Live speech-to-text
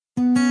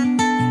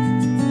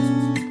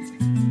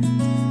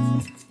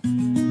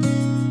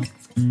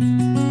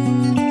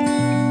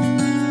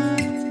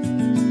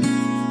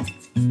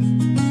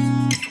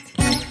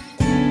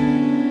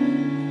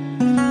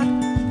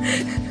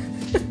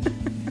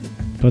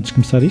Podes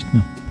começar isto?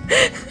 Não.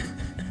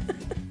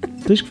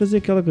 Tens que fazer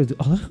aquela coisa.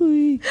 Olá,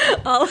 Rui.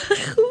 Olá,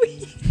 Rui.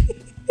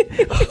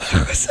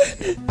 Olá,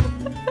 Rosana.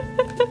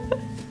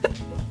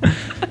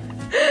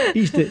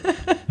 Isto é...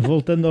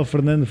 Voltando ao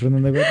Fernando. O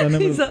Fernando agora está na...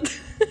 Exato.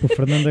 O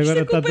Fernando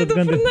agora está todo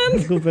contente.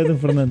 A culpa é do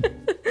Fernando.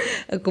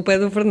 A culpa é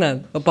do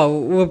Fernando. Opa,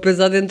 o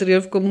episódio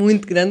anterior ficou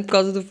muito grande por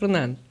causa do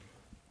Fernando.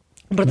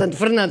 Portanto,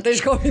 Fernando, tens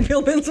que ouvir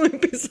pelo menos um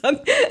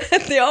episódio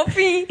até ao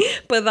fim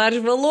para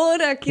dares valor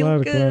àquilo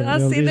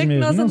à cena que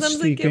nós andamos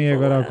aqui a falar.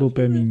 Agora a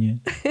culpa é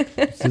minha.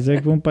 Vocês é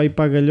que vão para ir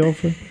para a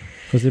galhofa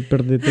fazer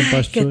perder tempo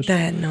às pessoas.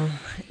 Catano.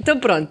 Então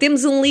pronto,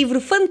 temos um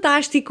livro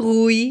fantástico,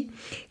 Rui,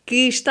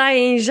 que está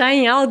já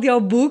em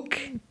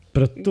audiobook.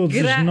 Para todos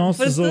os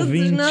nossos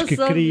ouvintes que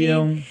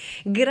criam...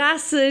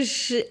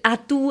 Graças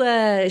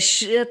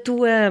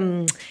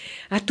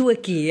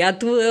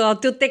ao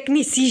teu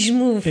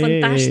tecnicismo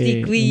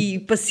fantástico e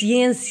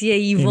paciência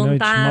e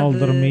vontade. Mal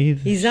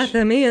dormidas.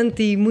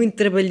 Exatamente, e muito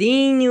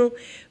trabalhinho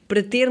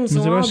para termos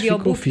um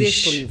audiobook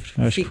deste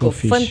livro. Ficou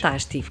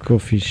fantástico. Ficou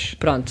fixe.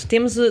 Pronto,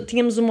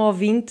 tínhamos uma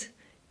ouvinte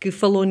que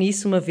falou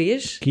nisso uma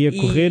vez. Que ia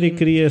correr e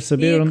queria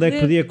saber onde é que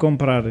podia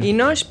comprar. E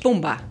nós,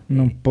 pumba.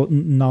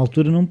 Na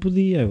altura não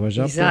podia, agora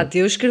já Exato, pode.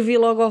 Eu escrevi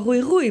logo ao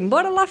Rui,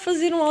 bora lá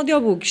fazer um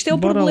audiobook. Isto é o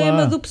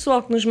problema do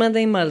pessoal que nos manda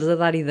e-mails a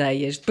dar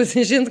ideias. Depois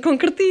a gente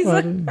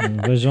concretiza. Claro,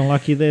 vejam lá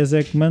que ideias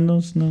é que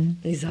mandam, senão...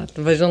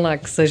 Exato, vejam lá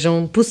que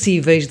sejam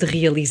possíveis de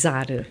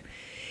realizar.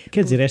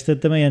 Quer dizer, esta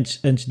também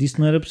antes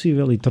disso não era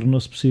possível e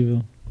tornou-se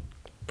possível.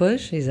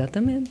 Pois,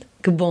 exatamente.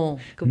 Que bom.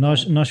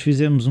 Nós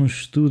fizemos um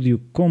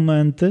estúdio com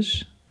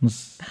mantas...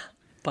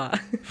 Pá.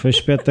 Foi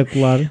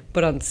espetacular.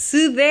 Pronto,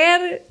 se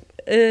der,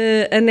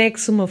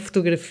 anexo uma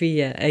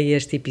fotografia a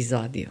este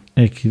episódio.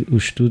 É que o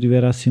estúdio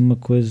era assim uma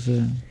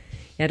coisa...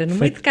 Era no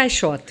meio de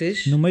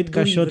caixotes. No meio de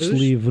caixotes de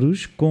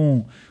livros,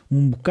 com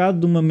um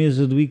bocado de uma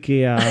mesa do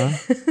IKEA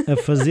a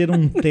fazer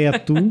um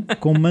teto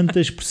com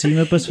mantas por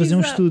cima para se fazer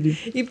um estúdio.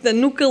 E portanto,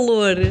 no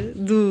calor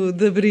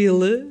de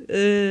abril,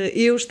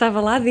 eu estava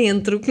lá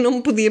dentro, que não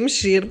me podia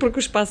mexer porque o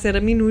espaço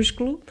era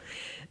minúsculo.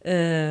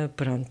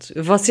 Pronto,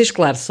 vocês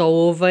claro só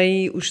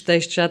ouvem os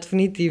textos já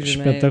definitivos,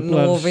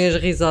 não ouvem as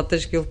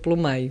risotas que houve pelo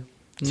meio,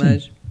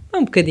 mas é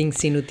um bocadinho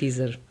sim no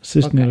teaser.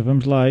 Sim, senhora,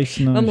 vamos lá,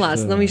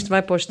 senão isto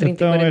vai para os 30 e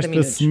 40 minutos. Então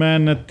esta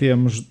semana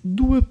temos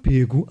do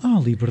apego à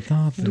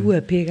liberdade. Do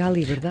apego à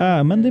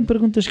liberdade. Mandem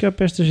perguntas cá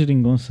para esta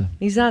geringonça.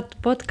 Exato,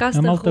 podcast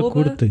a malta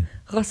curte.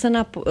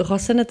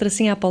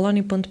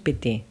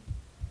 rossana-apolonio.pt.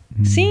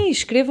 Sim,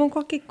 escrevam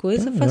qualquer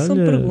coisa, façam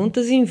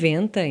perguntas,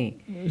 inventem.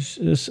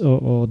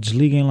 Ou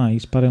desliguem lá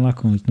isso, parem lá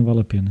com isso, não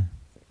vale a pena.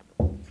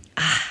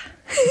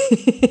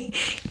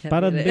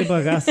 Para de beber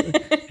bagaço.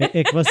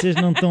 É que vocês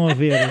não estão a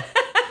ver.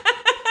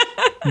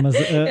 Mas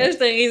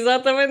esta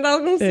risada também dá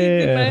algum sítio,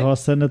 não é? A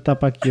Rossana está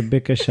para aqui a beber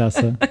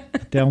cachaça.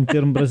 Até há um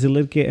termo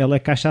brasileiro que ela é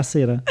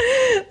cachaceira.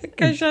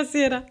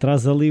 Cachaceira.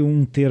 Traz ali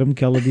um termo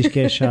que ela diz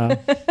que é chá,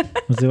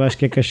 mas eu acho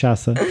que é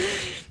cachaça.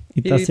 E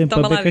está sempre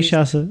a beber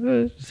cachaça.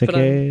 Isso é que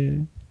é...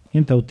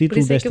 Então, o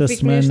título desta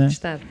semana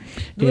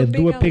é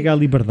Do Apego à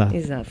Liberdade.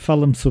 Exato.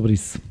 Fala-me sobre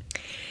isso.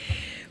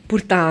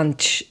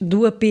 Portanto,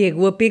 o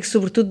apego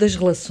sobretudo das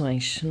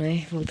relações, não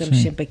é?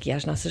 Voltamos sempre aqui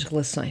às nossas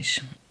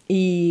relações.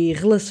 E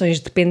relações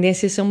de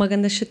dependência são uma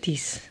grande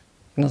chatice.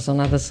 Não são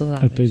nada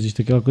saudáveis. Então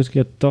existe aquela coisa que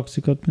é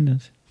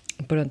toxicodependência.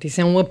 Pronto, isso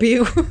é um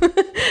apego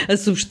a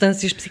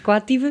substâncias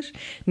psicoativas.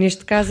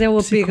 Neste caso é o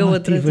apego a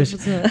outras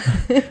pessoas.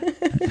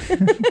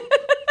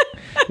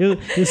 Eu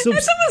sou...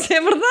 Mas é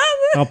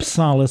verdade.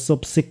 Opcional, eu sou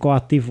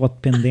psicoativo ou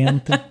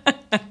dependente.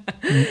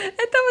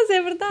 Então, mas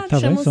é verdade. Tá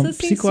chamam-se bem, assim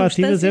psicoativas,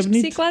 substâncias é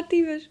bonito.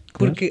 psicoativas.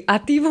 Claro. Porque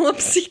ativam a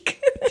psique.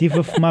 Estive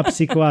a fumar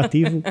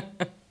psicoativo.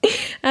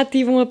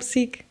 Ativam a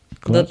psique.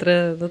 Claro.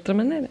 De outra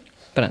maneira.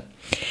 Pronto.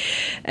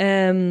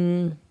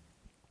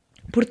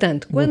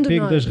 Portanto, quando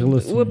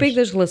o apego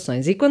das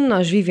relações. E quando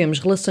nós vivemos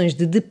relações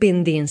de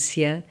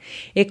dependência,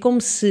 é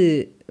como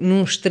se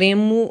num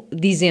extremo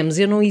dizemos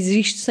eu não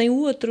existo sem o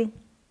outro.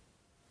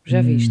 Já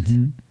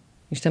viste?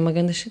 Isto é uma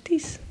grande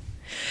chatice.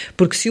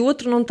 Porque se o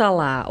outro não está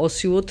lá, ou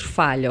se o outro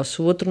falha, ou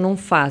se o outro não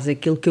faz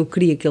aquilo que eu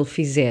queria que ele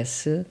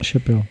fizesse,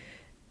 chapéu.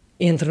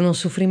 Entro num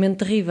sofrimento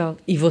terrível.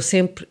 E vou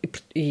sempre,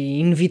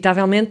 e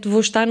inevitavelmente vou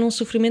estar num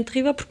sofrimento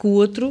terrível, porque o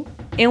outro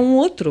é um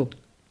outro.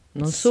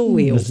 Não sou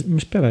eu. Mas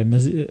espera aí,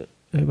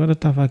 agora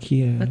estava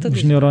aqui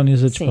os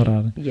neurónios a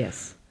disparar. Sim,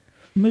 yes.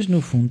 Mas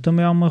no fundo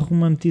também há uma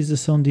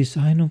romantização disso.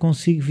 Ai, não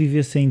consigo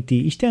viver sem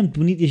ti. Isto é muito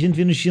bonito e a gente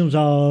vê nos filmes.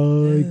 Ai,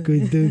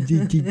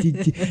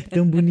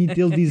 tão bonito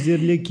ele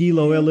dizer-lhe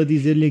aquilo ou ela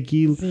dizer-lhe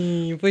aquilo.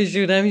 Sim, pois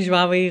juramos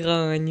baba e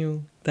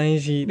ranho. Tem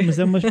giro. Mas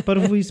é uma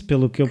parvoíce,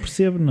 pelo que eu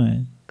percebo, não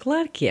é?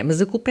 Claro que é,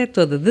 mas a culpa é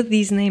toda da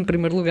Disney em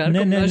primeiro lugar,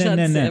 como nós já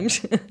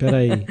dissemos. Espera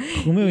aí,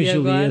 Romeu e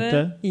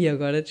Julieta. E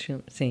agora,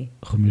 sim.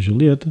 Romeu e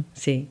Julieta.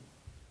 Sim,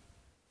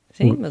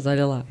 mas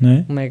olha lá, não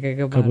é? como é que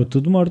acabaram. Acabou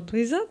tudo morto.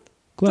 Exato.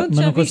 Claro,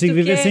 mas não consigo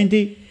viver sem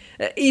ti.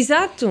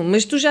 Exato,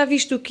 mas tu já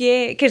viste o que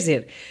é, quer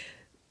dizer,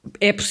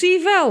 é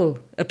possível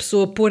a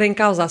pessoa pôr em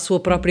causa a sua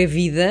própria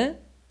vida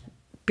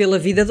pela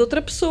vida de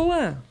outra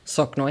pessoa.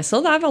 Só que não é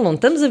saudável. Não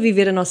estamos a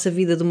viver a nossa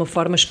vida de uma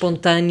forma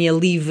espontânea,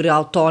 livre,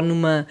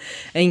 autónoma,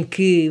 em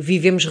que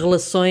vivemos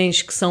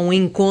relações que são um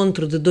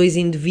encontro de dois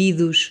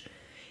indivíduos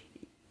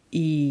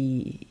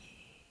e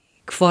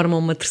que formam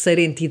uma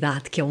terceira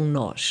entidade, que é um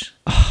nós.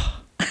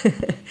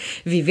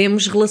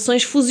 Vivemos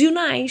relações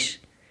fusionais.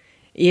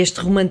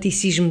 Este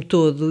romanticismo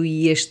todo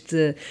e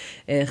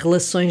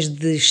relações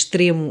de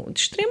extremo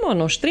ou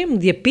não extremo,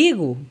 de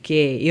apego, que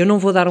é eu não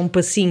vou dar um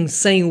passinho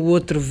sem o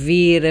outro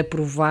ver,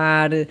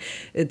 aprovar,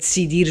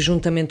 decidir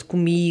juntamente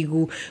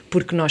comigo,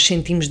 porque nós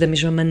sentimos da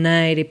mesma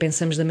maneira e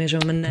pensamos da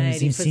mesma maneira.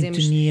 Estamos em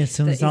sintonia,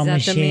 somos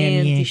almas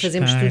gêmeas, e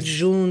fazemos tudo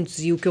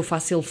juntos, e o que eu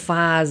faço ele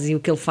faz, e o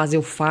que ele faz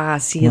eu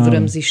faço, e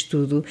adoramos isto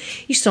tudo.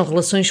 Isto são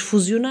relações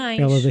fusionais.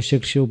 Ela deixa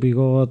crescer o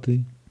bigode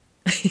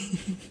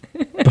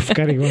para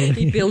ficar igual a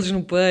e pelos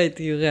no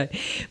peito e o rei.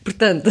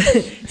 Portanto,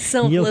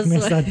 são e relações... ele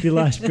começa a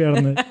depilar as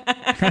pernas.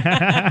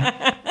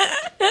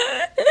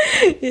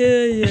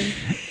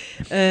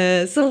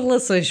 São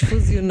relações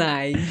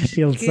fusionais.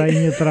 Ele sai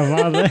minha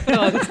travada.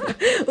 Pronto.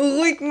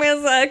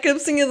 A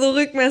cabecinha do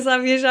Rui começa a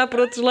viajar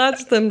para outros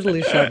lados. Estamos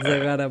lixados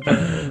agora.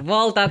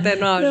 Volta até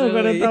nós. Eu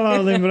agora estava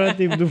a lembrar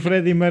tipo, do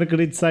Freddie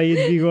Mercury de sair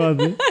de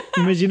bigode.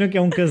 Imagina que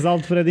é um casal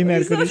de Freddie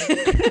Mercury.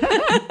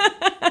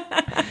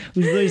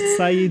 Os dois de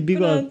saia e de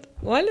bigode. Pronto.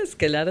 Olha, se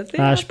calhar até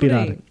a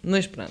aspirar.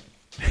 Mas pronto.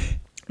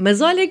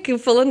 Mas olha que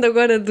falando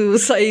agora do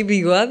saia e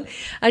bigode,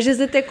 às vezes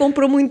até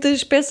compram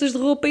muitas peças de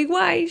roupa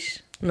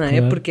iguais. Não é?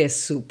 Claro. Porque é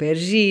super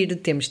giro,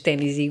 temos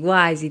ténis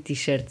iguais e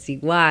t-shirts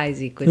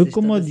iguais e coisas. Eu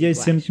como odiei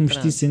iguais. Sempre que me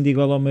vestissem de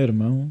igual ao meu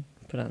irmão.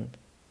 Pronto.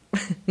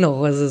 Não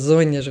rosas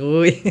unhas,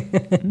 Rui.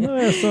 Não,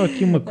 é só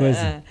aqui uma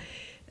coisa.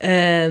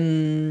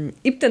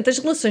 E portanto as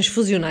relações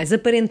fusionais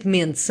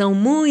aparentemente são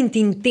muito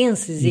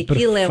intensas e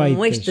aquilo é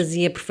um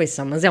êxtase e a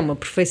perfeição, mas é uma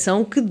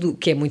perfeição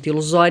que é muito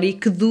ilusória e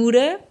que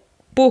dura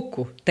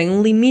pouco, tem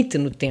um limite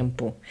no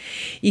tempo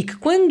e que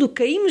quando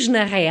caímos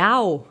na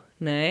real,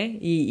 não é?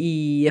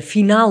 E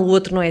afinal o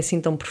outro não é assim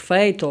tão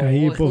perfeito,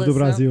 aí o povo do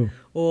Brasil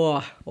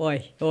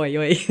oi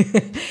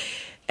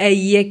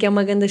aí é que é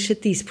uma grande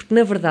chatice, porque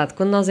na verdade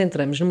quando nós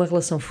entramos numa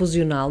relação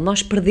fusional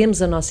nós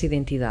perdemos a nossa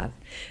identidade.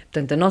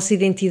 Portanto, a nossa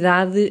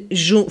identidade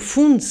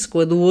funde-se com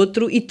a do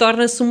outro e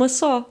torna-se uma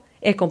só.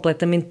 É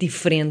completamente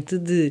diferente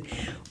de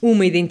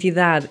uma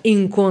identidade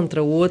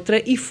encontra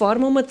outra e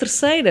forma uma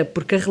terceira,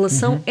 porque a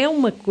relação é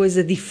uma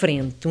coisa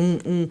diferente,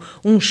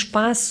 um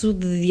espaço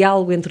de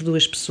diálogo entre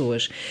duas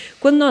pessoas.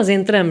 Quando nós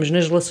entramos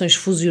nas relações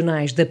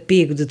fusionais de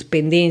apego, de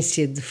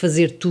dependência, de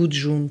fazer tudo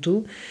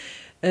junto,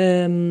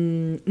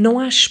 não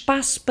há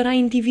espaço para a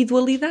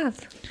individualidade.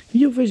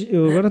 E eu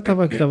agora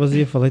estava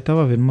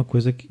a ver uma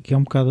coisa que é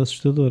um bocado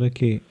assustadora,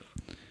 que é,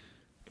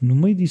 no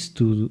meio disso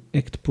tudo, é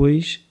que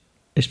depois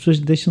as pessoas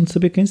deixam de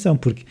saber quem são,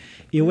 porque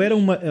eu era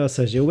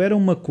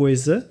uma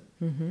coisa,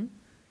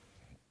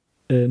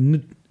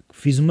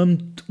 fiz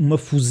uma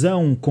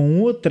fusão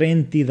com outra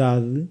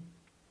entidade,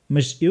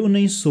 mas eu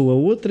nem sou a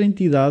outra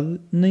entidade,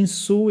 nem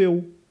sou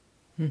eu.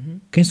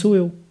 Quem sou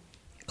eu?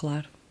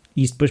 Claro.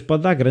 E isso depois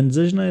pode dar grandes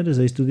asneiras,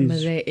 é isso que tu dizes.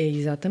 Mas é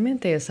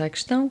exatamente essa a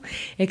questão.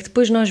 É que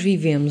depois nós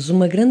vivemos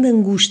uma grande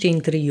angústia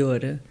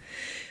interior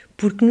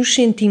porque nos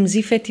sentimos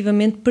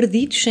efetivamente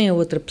perdidos sem a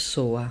outra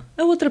pessoa.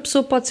 A outra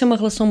pessoa pode ser uma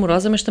relação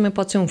amorosa, mas também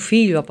pode ser um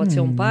filho, ou pode ser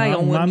um pai,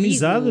 ou um amigo,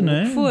 amizade, não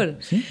é? O que for.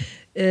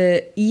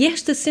 E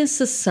esta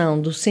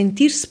sensação de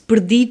sentir-se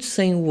perdido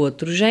sem o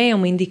outro já é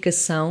uma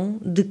indicação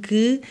de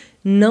que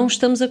não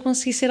estamos a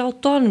conseguir ser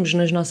autónomos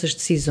nas nossas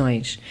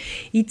decisões.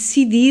 E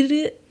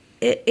decidir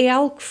é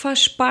algo que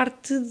faz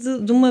parte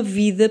de uma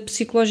vida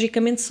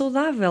psicologicamente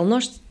saudável.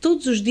 Nós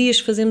todos os dias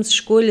fazemos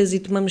escolhas e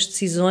tomamos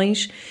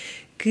decisões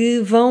que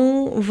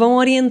vão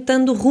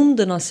orientando o rumo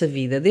da nossa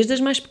vida, desde as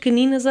mais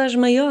pequeninas às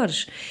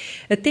maiores.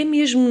 Até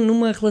mesmo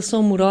numa relação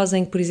amorosa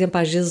em que, por exemplo,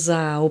 às vezes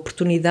há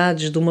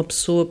oportunidades de uma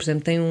pessoa, por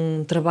exemplo, tem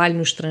um trabalho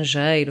no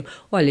estrangeiro.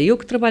 Olha, eu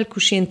que trabalho com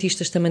os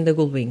cientistas também da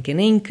Gulbenkian,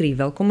 é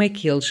incrível como é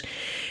que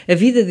a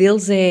vida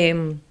deles é...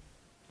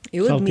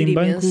 Eu admiro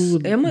imenso.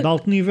 De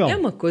alto nível. É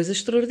uma coisa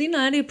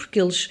extraordinária,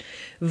 porque eles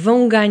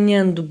vão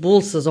ganhando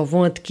bolsas ou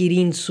vão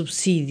adquirindo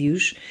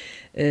subsídios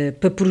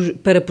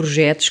para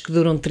projetos que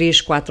duram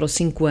 3, 4 ou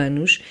 5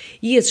 anos,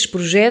 e esses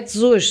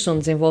projetos hoje são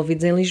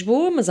desenvolvidos em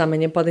Lisboa, mas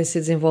amanhã podem ser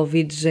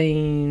desenvolvidos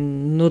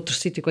noutro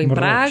sítio, em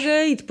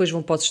Praga, e depois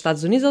vão para os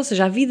Estados Unidos. Ou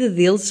seja, a vida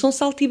deles são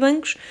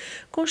saltibancos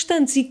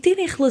constantes, e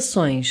terem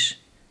relações,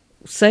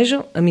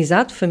 sejam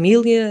amizade,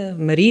 família,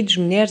 maridos,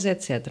 mulheres,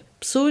 etc.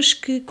 Pessoas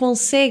que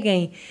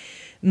conseguem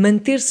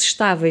manter-se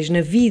estáveis na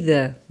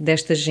vida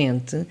desta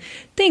gente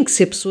têm que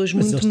ser pessoas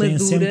muito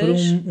maduras. Mas eles têm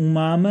sempre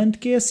uma amante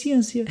que é a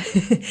ciência.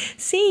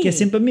 Sim. Que é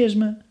sempre a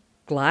mesma.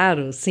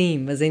 Claro, sim,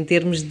 mas em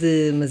termos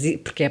de...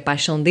 porque é a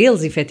paixão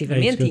deles,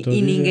 efetivamente,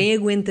 e ninguém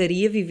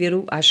aguentaria viver,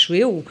 acho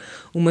eu,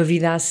 uma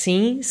vida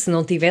assim se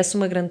não tivesse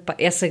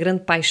essa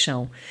grande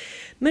paixão.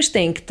 Mas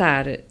têm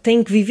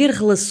que viver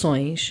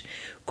relações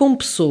com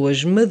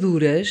pessoas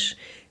maduras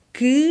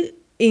que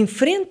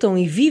enfrentam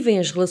e vivem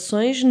as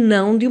relações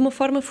não de uma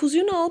forma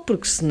fusional,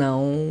 porque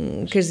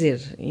senão, quer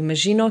dizer,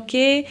 imagina o que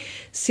é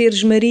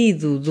seres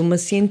marido de uma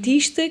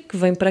cientista que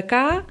vem para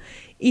cá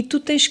e tu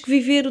tens que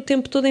viver o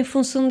tempo todo em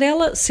função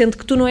dela, sendo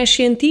que tu não és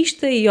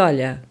cientista e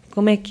olha,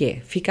 como é que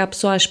é? Fica a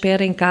pessoa à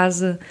espera em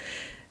casa,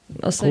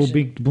 ou seja, com o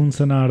bico de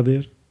bunsen a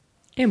arder.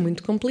 É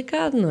muito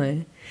complicado, não é?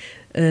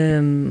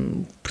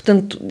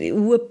 Portanto,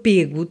 o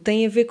apego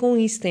tem a ver com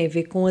isso, tem a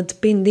ver com a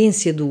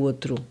dependência do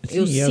outro. Sim,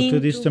 eu sinto... o que eu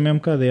disse também um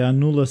bocado, é a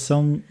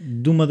anulação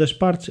de uma das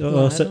partes. Claro,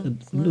 ou seja,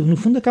 claro. No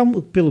fundo,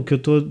 acaba, pelo que eu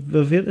estou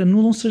a ver,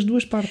 anulam-se as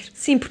duas partes.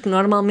 Sim, porque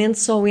normalmente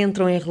só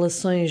entram em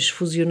relações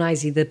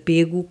fusionais e de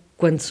apego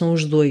quando são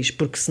os dois,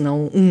 porque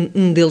senão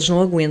um deles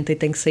não aguenta e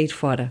tem que sair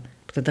fora.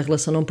 Portanto, a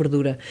relação não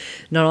perdura.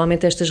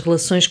 Normalmente estas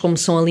relações, como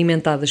são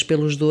alimentadas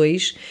pelos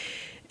dois,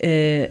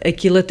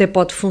 aquilo até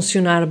pode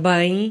funcionar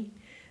bem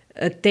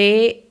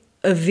até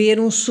haver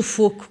um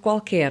sufoco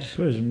qualquer.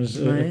 Pois, mas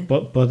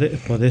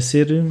pode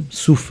ser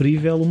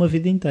sofrível uma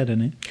vida inteira,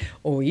 não é?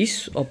 Ou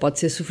isso, ou pode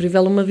ser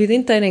sofrível uma vida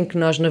inteira, em que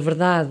nós, na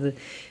verdade,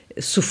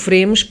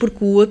 sofremos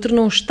porque o outro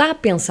não está a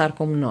pensar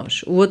como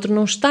nós, o outro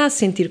não está a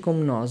sentir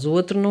como nós, o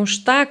outro não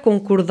está a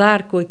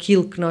concordar com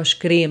aquilo que nós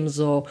queremos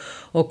ou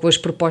com as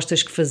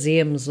propostas que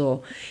fazemos,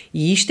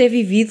 e isto é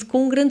vivido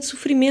com um grande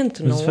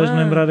sofrimento. Mas faz-me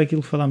lembrar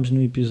aquilo que falámos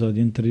no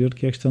episódio anterior,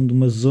 que é a questão de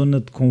uma zona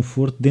de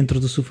conforto dentro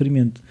do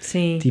sofrimento.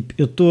 Sim. Tipo,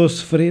 eu estou a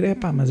sofrer,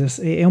 mas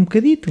é um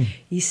bocadito.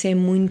 Isso é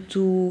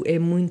muito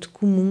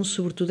comum,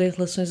 sobretudo em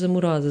relações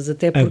amorosas,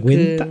 até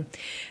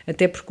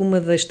porque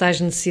uma das tais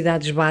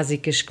necessidades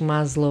básicas que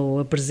Maslow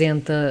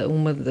apresenta,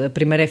 a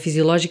primeira é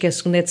fisiológica, a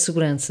segunda é de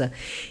segurança.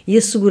 E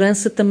a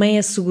segurança também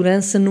é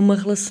segurança numa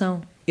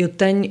relação.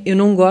 Eu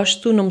não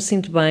gosto, não me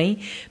sinto bem,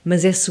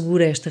 mas é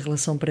segura esta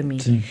relação para mim.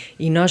 Sim.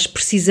 E nós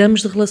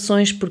precisamos de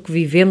relações porque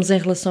vivemos em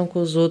relação com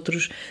os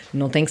outros.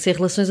 Não tem que ser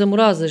relações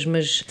amorosas,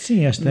 mas...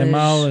 Sim, esta é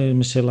mau,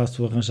 mas sei lá, se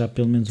tu arranjar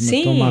pelo menos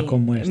uma tão má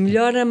como esta.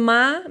 Melhor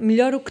amar,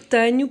 melhor o que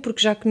tenho,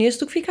 porque já conheço,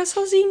 do que ficar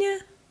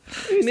sozinha.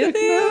 Isso Meu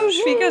Deus,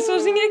 ficar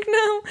sozinha é que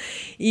não.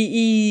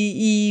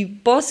 E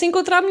posso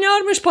encontrar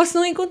melhor, mas posso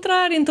não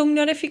encontrar, então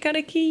melhor é ficar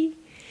aqui.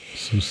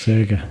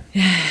 Sossega.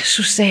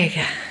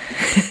 Sossega.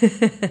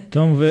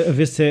 Então, a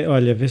ver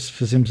se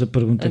fazemos a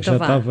pergunta então que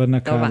já estava na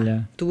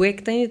calha. Tu é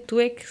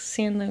que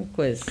cena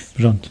coisa.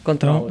 Pronto.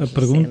 Então, a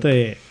pergunta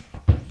é: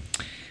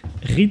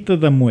 Rita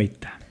da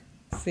Moita.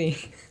 Sim.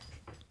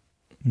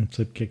 Não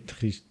sei porque é que te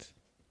riste.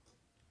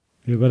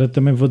 E agora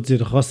também vou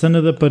dizer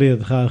Rossana da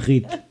Parede,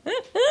 Rita.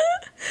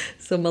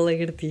 Sou uma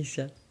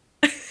lagartixa.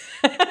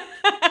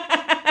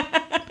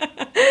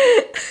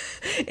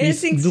 É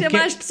isso, assim que se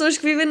chama as pessoas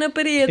que vivem na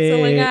parede,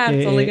 são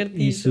lagartos ou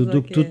lagartixas. Isso,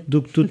 do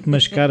que tu te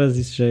mascaras,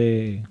 isso já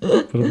é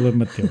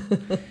problema teu.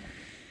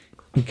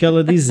 O que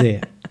ela diz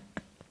é: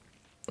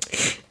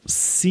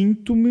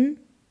 sinto-me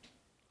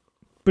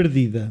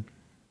perdida.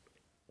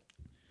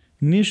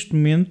 Neste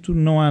momento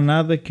não há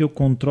nada que eu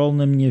controle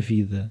na minha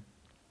vida.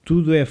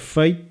 Tudo é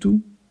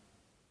feito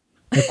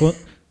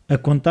a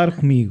contar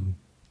comigo.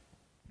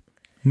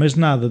 Mas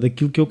nada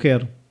daquilo que eu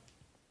quero.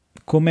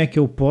 Como é que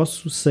eu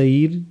posso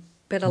sair...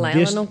 Espera lá,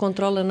 ela não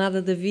controla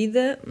nada da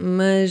vida,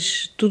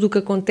 mas tudo o que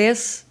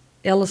acontece,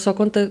 ela só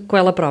conta com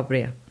ela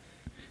própria.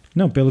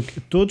 Não, pelo que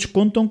todos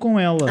contam com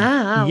ela.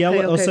 E ela,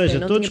 okay, ou seja,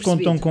 okay, todos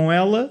contam com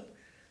ela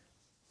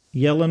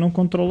e ela não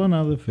controla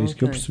nada. Foi isso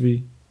que eu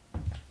percebi.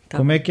 Tá.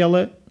 Como é que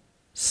ela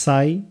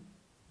sai...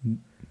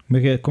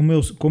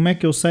 Como é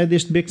que eu saio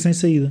deste beco sem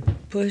saída?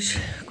 Pois,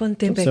 quanto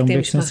tempo é que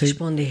temos para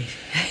responder?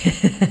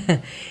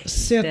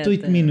 7,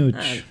 8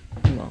 minutos.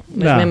 Bom,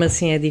 mas mesmo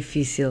assim é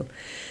difícil.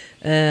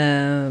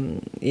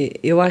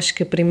 Eu acho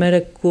que a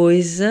primeira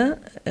coisa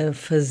a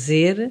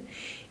fazer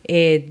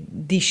é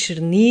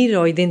discernir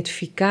ou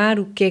identificar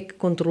o que é que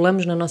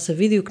controlamos na nossa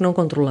vida e o que não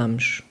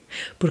controlamos.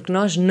 Porque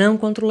nós não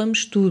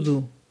controlamos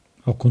tudo.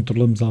 Ou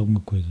controlamos alguma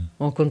coisa.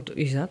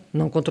 Exato.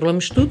 Não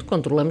controlamos tudo,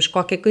 controlamos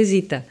qualquer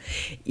coisita.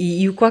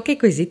 E o qualquer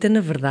coisita, na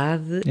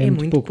verdade, é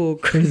muito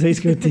pouco. Pois é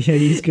isso que eu tinha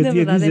dizer. Na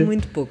verdade, é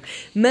muito pouco.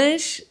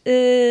 Mas,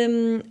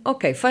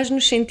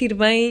 faz-nos sentir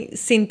bem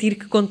sentir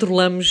que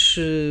controlamos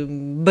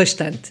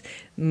bastante.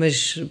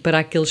 Mas para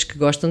aqueles que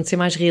gostam de ser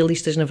mais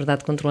realistas, na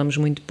verdade, controlamos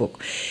muito pouco.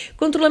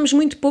 Controlamos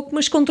muito pouco,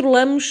 mas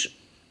controlamos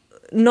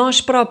nós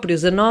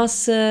próprios.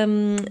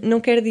 Não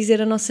quero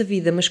dizer a nossa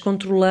vida, mas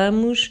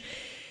controlamos...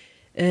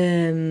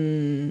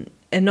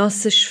 a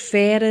nossa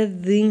esfera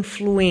de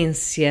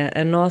influência,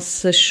 a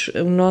nossa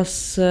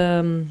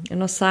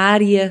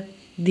área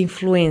de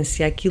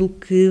influência,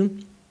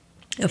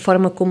 a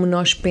forma como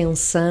nós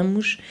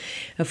pensamos,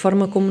 a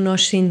forma como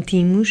nós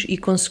sentimos e,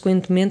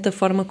 consequentemente, a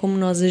forma como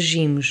nós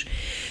agimos.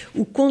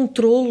 O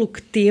controlo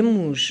que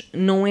temos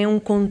não é um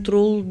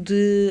controlo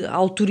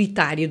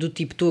autoritário, do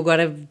tipo, tu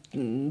agora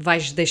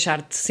vais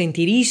deixar de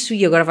sentir isso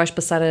e agora vais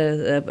passar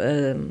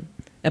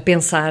a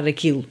pensar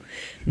aquilo.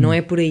 Não é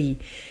por aí.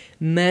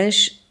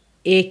 Mas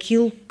é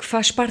aquilo que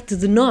faz parte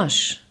de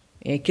nós.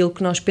 É aquilo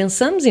que nós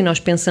pensamos, e nós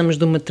pensamos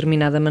de uma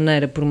determinada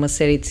maneira por uma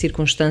série de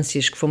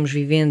circunstâncias que fomos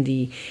vivendo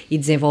e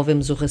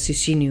desenvolvemos o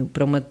raciocínio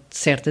para uma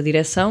certa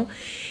direção,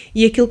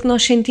 e aquilo que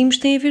nós sentimos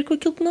tem a ver com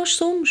aquilo que nós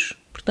somos.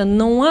 Portanto,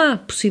 não há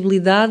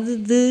possibilidade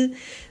de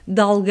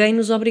alguém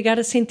nos obrigar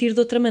a sentir de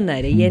outra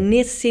maneira. E é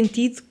nesse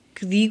sentido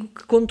que digo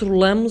que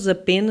controlamos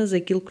apenas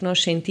aquilo que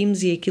nós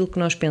sentimos e aquilo que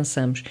nós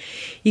pensamos.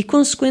 E,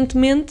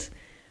 consequentemente,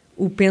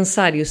 o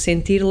pensar e o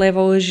sentir leva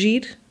ao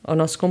agir, ao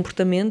nosso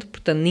comportamento.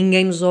 Portanto,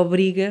 ninguém nos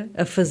obriga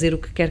a fazer o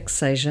que quer que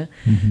seja.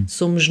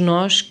 Somos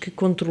nós que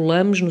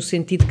controlamos, no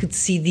sentido que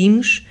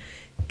decidimos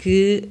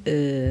que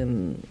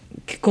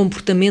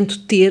comportamento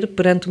ter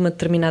perante uma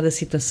determinada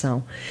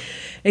situação.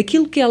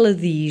 Aquilo que ela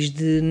diz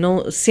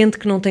sente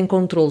que não tem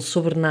controle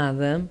sobre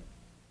nada,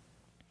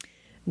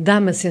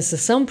 dá-me a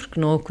sensação, porque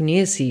não a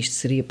conheço, e isto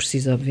seria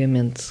preciso,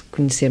 obviamente,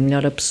 conhecer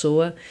melhor a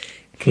pessoa.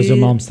 Fazer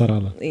uma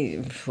almoçarada.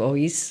 Ou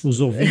isso. Os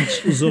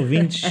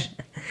ouvintes.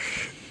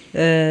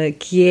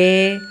 Que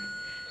é...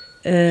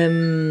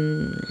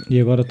 E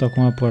agora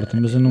tocam à porta,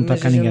 mas não está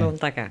cá ninguém. Não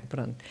está cá,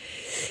 pronto.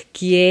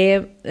 Que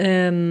é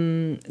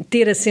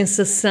ter a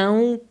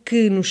sensação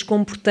que nos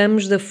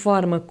comportamos da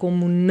forma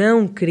como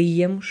não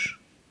queríamos,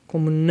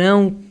 como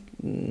não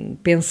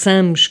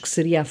pensamos que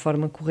seria a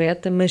forma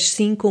correta, mas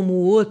sim como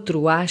o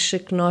outro acha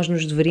que nós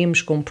nos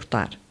deveríamos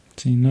comportar.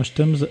 Sim, nós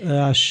estamos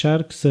a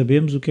achar que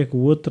sabemos o que é que o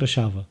outro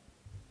achava.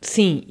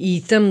 Sim, e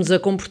estamos a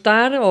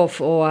comportar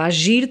ou a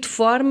agir de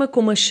forma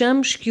como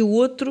achamos que o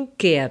outro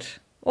quer.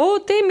 Ou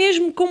até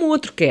mesmo como o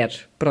outro quer.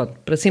 Pronto,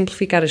 para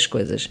simplificar as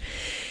coisas.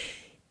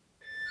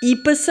 E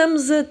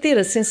passamos a ter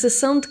a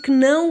sensação de que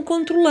não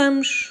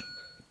controlamos.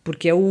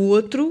 Porque é o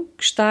outro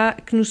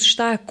que nos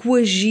está a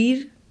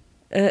coagir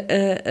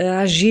a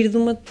agir de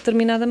uma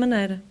determinada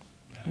maneira.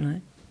 Não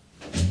é?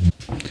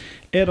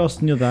 Era o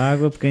senhor da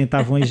água, porque quem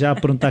estavam aí já a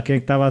perguntar quem é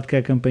que estava a tocar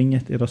a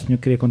campainha, era o senhor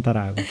que queria contar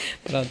a água.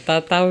 Pronto,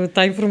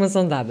 está a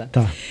informação dada.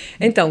 Tá.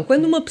 Então,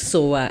 quando uma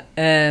pessoa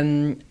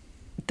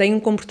tem um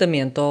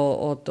comportamento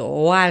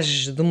ou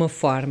age de uma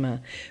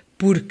forma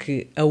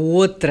porque a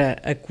outra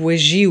a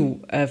coagiu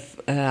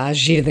a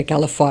agir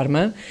daquela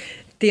forma,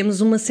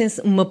 temos uma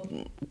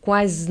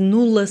quase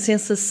nula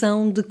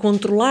sensação de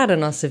controlar a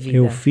nossa vida.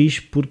 Eu fiz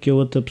porque a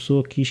outra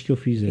pessoa quis que eu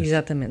fizesse.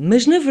 Exatamente.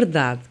 Mas, na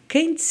verdade,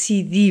 quem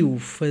decidiu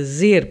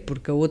fazer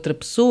porque a outra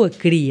pessoa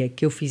queria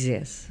que eu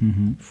fizesse,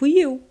 fui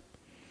eu.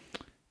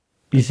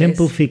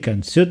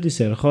 Exemplificando, se eu te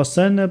disser,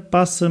 Rossana,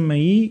 passa-me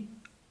aí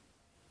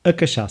a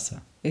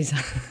cachaça.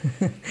 Exato.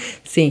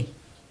 Sim.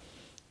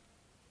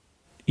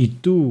 E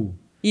tu...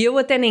 E eu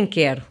até nem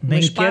quero. Nem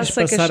mas queres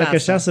passar a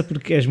cachaça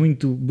porque és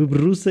muito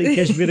beberruça e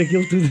queres beber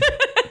aquilo tudo.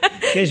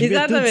 Queres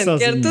beber tudo sozinho.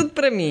 Quero tudo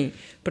para mim.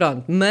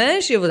 Pronto,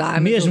 mas eu vou dar...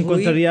 Mesmo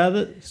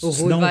contrariada,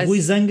 senão o Rui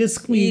zanga-se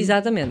comigo.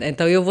 Exatamente,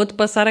 então eu vou-te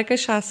passar a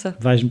cachaça.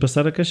 Vais-me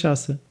passar a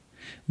cachaça.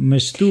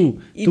 Mas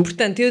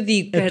portanto, eu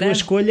digo... A tua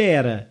escolha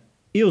era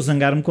eu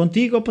zangar-me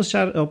contigo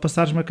ou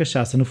passares-me a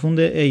cachaça. No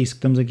fundo é isso que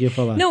estamos aqui a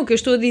falar. Não, o que eu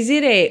estou a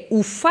dizer é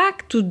o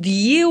facto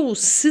de eu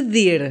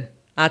ceder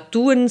à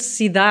tua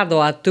necessidade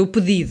ou ao teu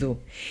pedido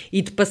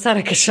e de passar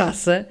a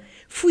cachaça,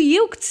 fui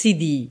eu que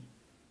decidi.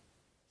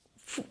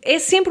 É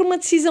sempre uma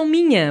decisão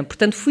minha.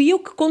 Portanto, fui eu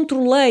que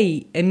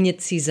controlei a minha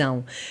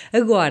decisão.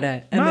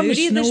 Agora, a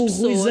maioria das pessoas...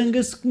 o Rui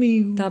zanga-se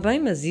comigo. Está bem,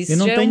 mas isso eu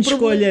não já tenho é um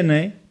escolha, não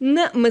é?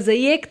 Não, mas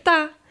aí é que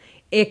está.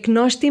 É que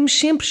nós temos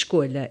sempre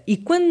escolha. E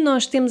quando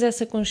nós temos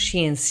essa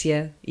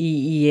consciência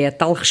e é a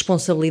tal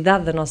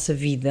responsabilidade da nossa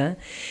vida...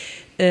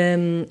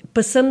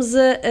 passamos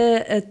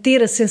a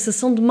ter a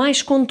sensação de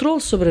mais controle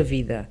sobre a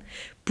vida,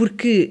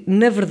 porque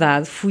na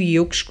verdade fui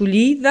eu que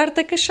escolhi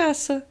dar-te a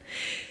cachaça.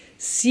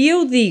 Se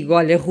eu digo,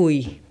 olha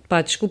Rui,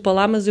 pá, desculpa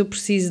lá, mas eu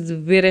preciso de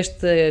beber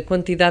esta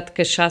quantidade de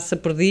cachaça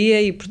por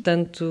dia e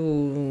portanto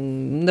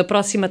na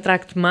próxima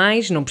trago-te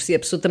mais, não precisa, a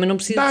pessoa também não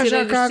precisa de ser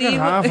agressiva. Dá já cá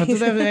a garrafa,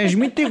 tu és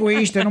muito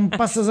egoísta, não me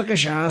passas a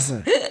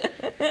cachaça.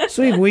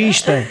 Sou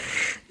egoísta.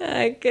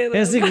 Ai, caramba.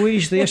 És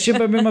egoísta e és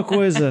sempre a mesma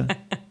coisa.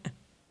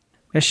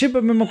 É sempre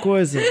a mesma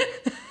coisa.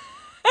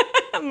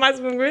 Mais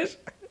uma vez?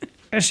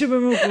 É sempre a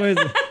mesma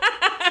coisa.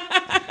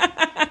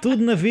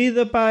 Tudo na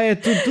vida, pá, é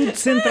tudo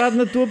centrado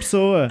na tua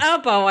pessoa. Ah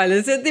pá,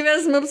 olha, se eu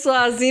tivesse uma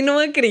pessoa assim não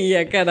a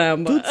queria,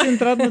 caramba. Tudo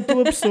centrado na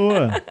tua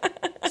pessoa.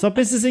 Só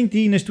pensas em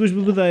ti, nas tuas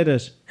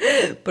bebedeiras.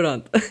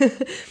 Pronto.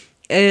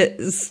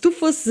 Se tu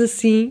fosses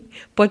assim,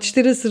 podes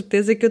ter a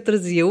certeza que eu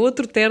trazia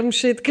outro termo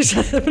cheio de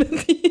cachaça para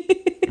ti.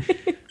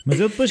 Mas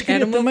eu depois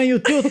queria também o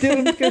teu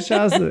termo de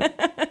cachaça.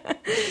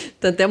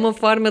 Portanto, é uma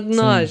forma de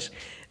nós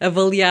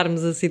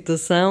avaliarmos a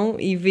situação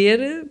e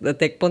ver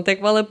até que ponto é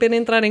que vale a pena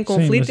entrar em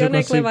conflito e onde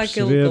é que leva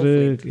aquele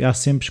conflito. Há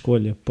sempre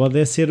escolha.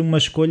 Pode ser uma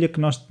escolha que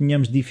nós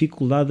tenhamos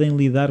dificuldade em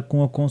lidar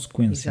com a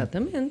consequência.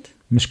 Exatamente.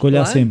 Mas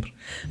escolha há sempre.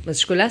 Mas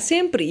escolha há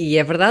sempre. E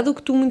é verdade o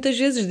que tu muitas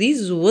vezes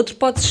dizes. O outro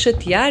pode se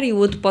chatear e o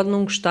outro pode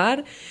não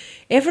gostar.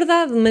 É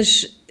verdade,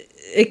 mas...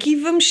 aqui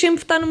vamos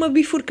sempre estar numa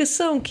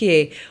bifurcação, que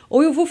é,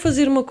 ou eu vou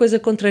fazer uma coisa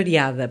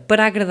contrariada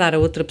para agradar a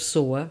outra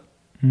pessoa,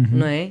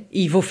 não é?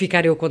 E vou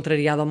ficar eu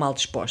contrariada ou mal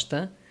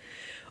disposta,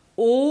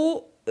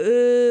 ou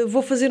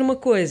vou fazer uma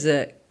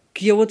coisa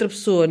que a outra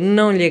pessoa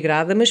não lhe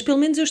agrada, mas pelo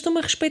menos eu estou-me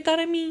a respeitar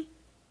a mim.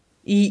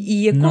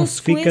 E a não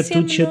consequência fica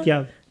tudo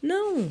chateado.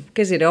 Não,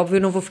 quer dizer, é óbvio,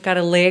 eu não vou ficar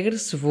alegre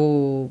se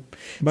vou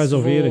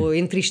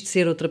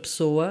entristecer outra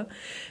pessoa,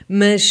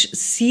 mas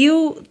se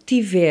eu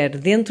tiver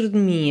dentro de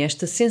mim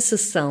esta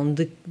sensação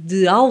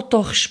de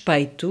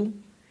autorrespeito,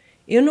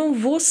 eu não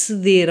vou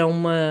ceder a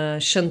uma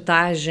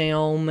chantagem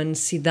ou uma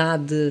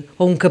necessidade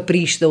ou um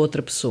capricho da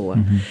outra pessoa.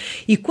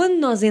 E quando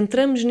nós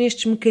entramos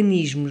nestes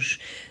mecanismos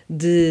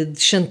de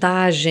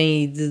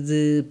chantagem e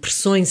de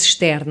pressões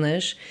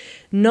externas,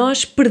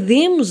 nós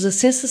perdemos a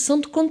sensação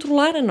de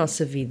controlar a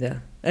nossa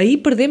vida. Aí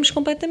perdemos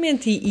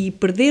completamente. E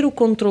perder o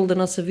controle da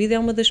nossa vida é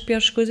uma das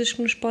piores coisas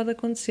que nos pode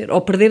acontecer. Ou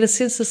perder a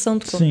sensação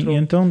de controle. Sim,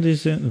 então,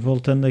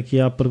 voltando aqui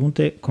à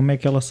pergunta, como é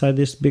que ela sai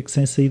deste beco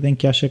sem saída em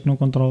que acha que não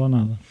controla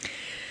nada?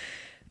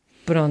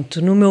 Pronto,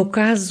 no meu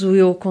caso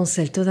eu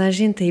aconselho toda a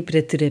gente a ir para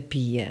a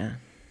terapia.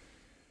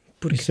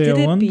 Porque isso é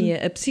onde?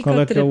 A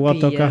psicoterapia... Qual é o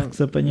autocarro que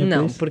se apanha Não,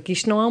 para isso? porque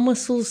isto não há uma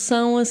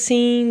solução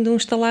assim de um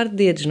estalar de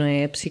dedos, não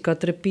é? A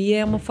psicoterapia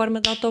é uma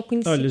forma de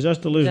autoconhecimento. Olha, já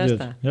estalei os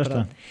dedos. Já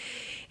está.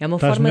 É uma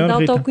forma de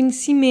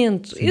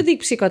autoconhecimento. Sim. Eu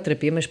digo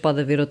psicoterapia, mas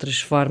pode haver outras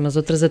formas,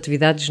 outras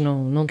atividades,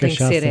 não tem que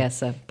ser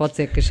essa. Pode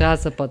ser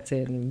cachaça, pode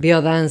ser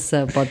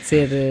biodança, pode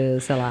ser,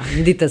 sei lá,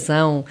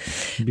 meditação.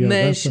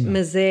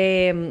 Mas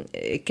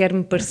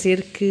quer-me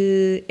parecer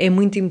que é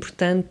muito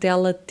importante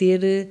ela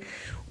ter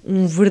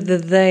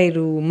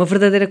uma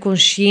verdadeira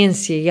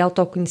consciência e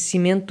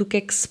autoconhecimento do que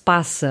é que se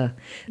passa.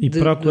 E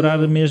procurar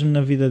mesmo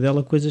na vida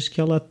dela coisas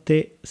que ela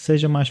até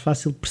seja mais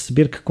fácil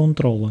perceber que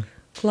controla.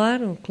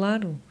 Claro.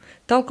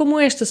 Tal como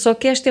esta, só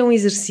que este é um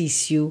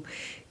exercício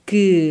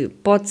que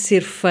pode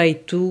ser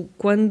feito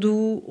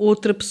quando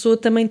outra pessoa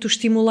também te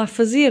estimula a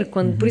fazer.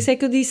 Por isso é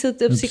que eu disse a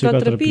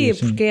psicoterapia,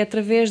 porque é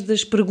através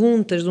das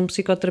perguntas de um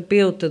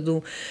psicoterapeuta,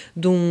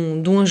 de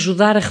um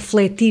ajudar a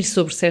refletir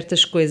sobre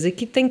certas coisas.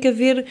 Aqui tem que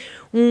haver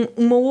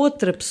uma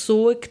outra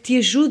pessoa que te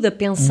ajude a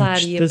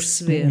pensar e a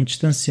perceber. Um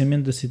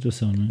distanciamento da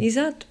situação, não é?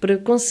 Exato, para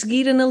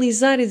conseguir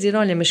analisar e dizer,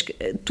 olha, mas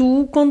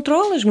tu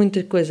controlas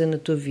muita coisa na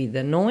tua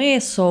vida, não é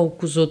só o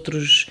que os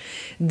outros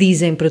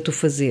dizem para tu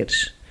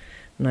fazeres.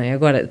 Não é?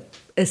 Agora,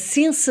 a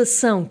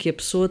sensação que a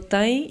pessoa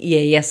tem, e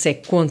é essa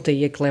que conta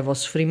e a que leva ao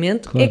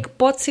sofrimento, claro, é que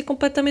pode ser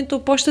completamente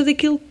oposta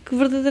daquilo que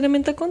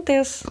verdadeiramente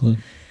acontece. Claro.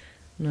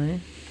 Não é?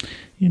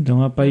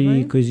 Então, há para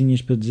aí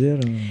coisinhas para dizer?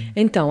 Ou...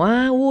 Então,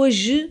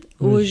 hoje,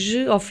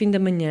 ao fim da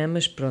manhã,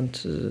 mas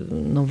pronto,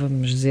 não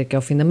vamos dizer que é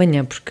ao fim da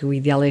manhã, porque o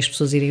ideal é as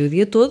pessoas irem o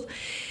dia todo,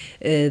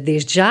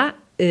 desde já.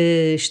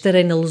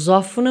 Estarei na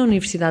Lusófona,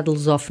 Universidade de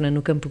Lusófona,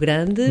 no Campo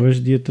Grande. Hoje,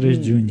 dia 3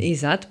 de junho.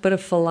 Exato, para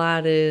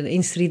falar,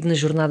 inserido nas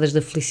Jornadas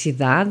da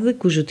Felicidade,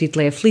 cujo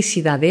título é A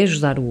Felicidade é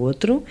Ajudar o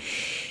Outro.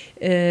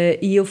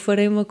 E eu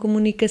farei uma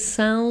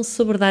comunicação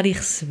sobre dar e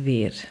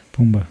receber.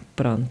 Pumba.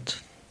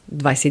 Pronto.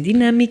 Vai ser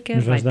dinâmica,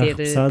 vai ter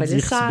palhaçada. E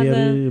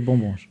receber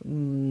bombons.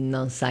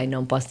 Não sei,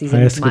 não posso dizer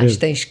muito mais.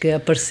 Tens que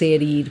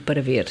aparecer e ir para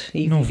ver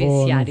e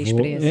vivenciar a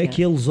experiência. É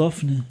que é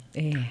Lusófona?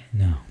 É.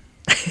 Não.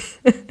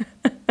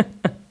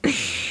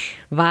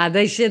 Vá,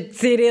 deixa de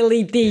ser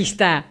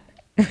elitista.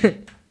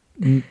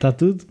 Está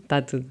tudo?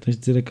 Está tudo. Tens de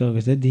dizer aquela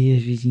coisa.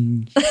 Adeus,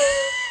 vizinhos.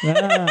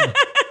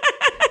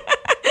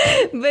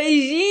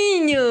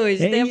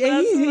 Beijinhos. Até a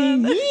próxima.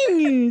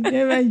 Beijinhos.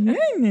 Até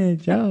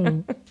mais.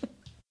 Tchau.